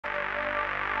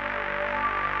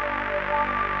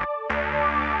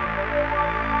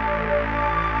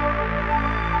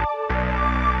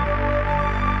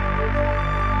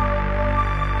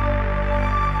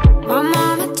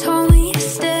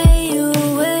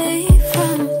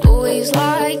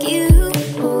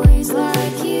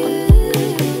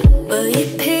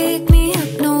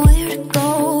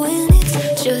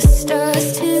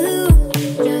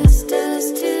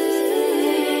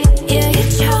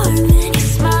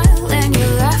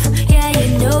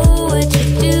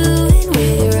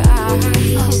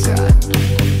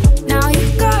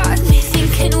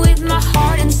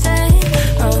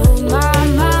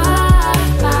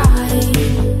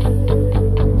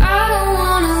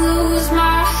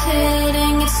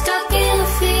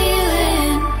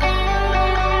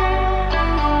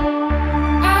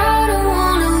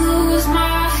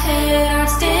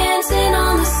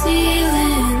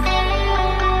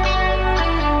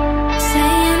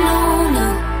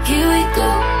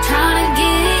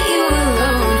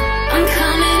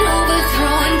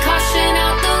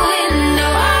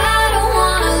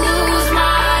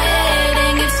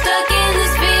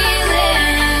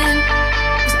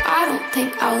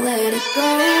think I'll let it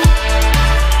go.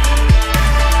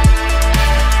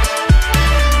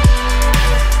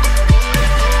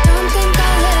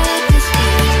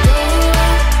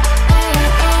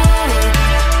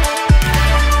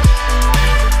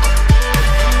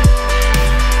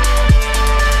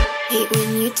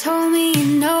 Told me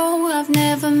you know I've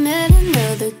never met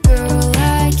another girl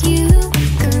like you,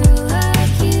 girl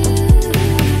like you.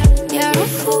 Yeah, don't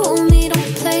fool me,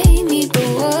 don't play me, but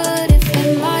what if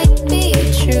it might be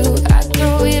true? I'd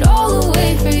throw it all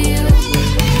away for you.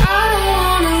 I don't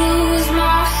wanna lose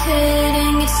my head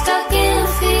and get stuck in a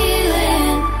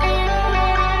feeling.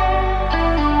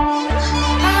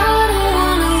 I don't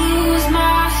wanna lose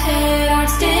my head,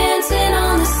 heart's dancing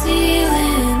on the ceiling.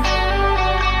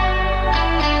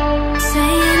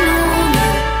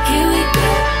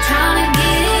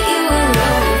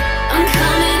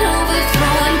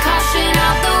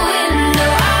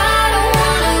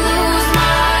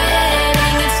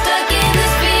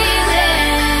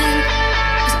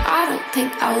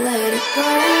 I'll let it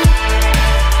go.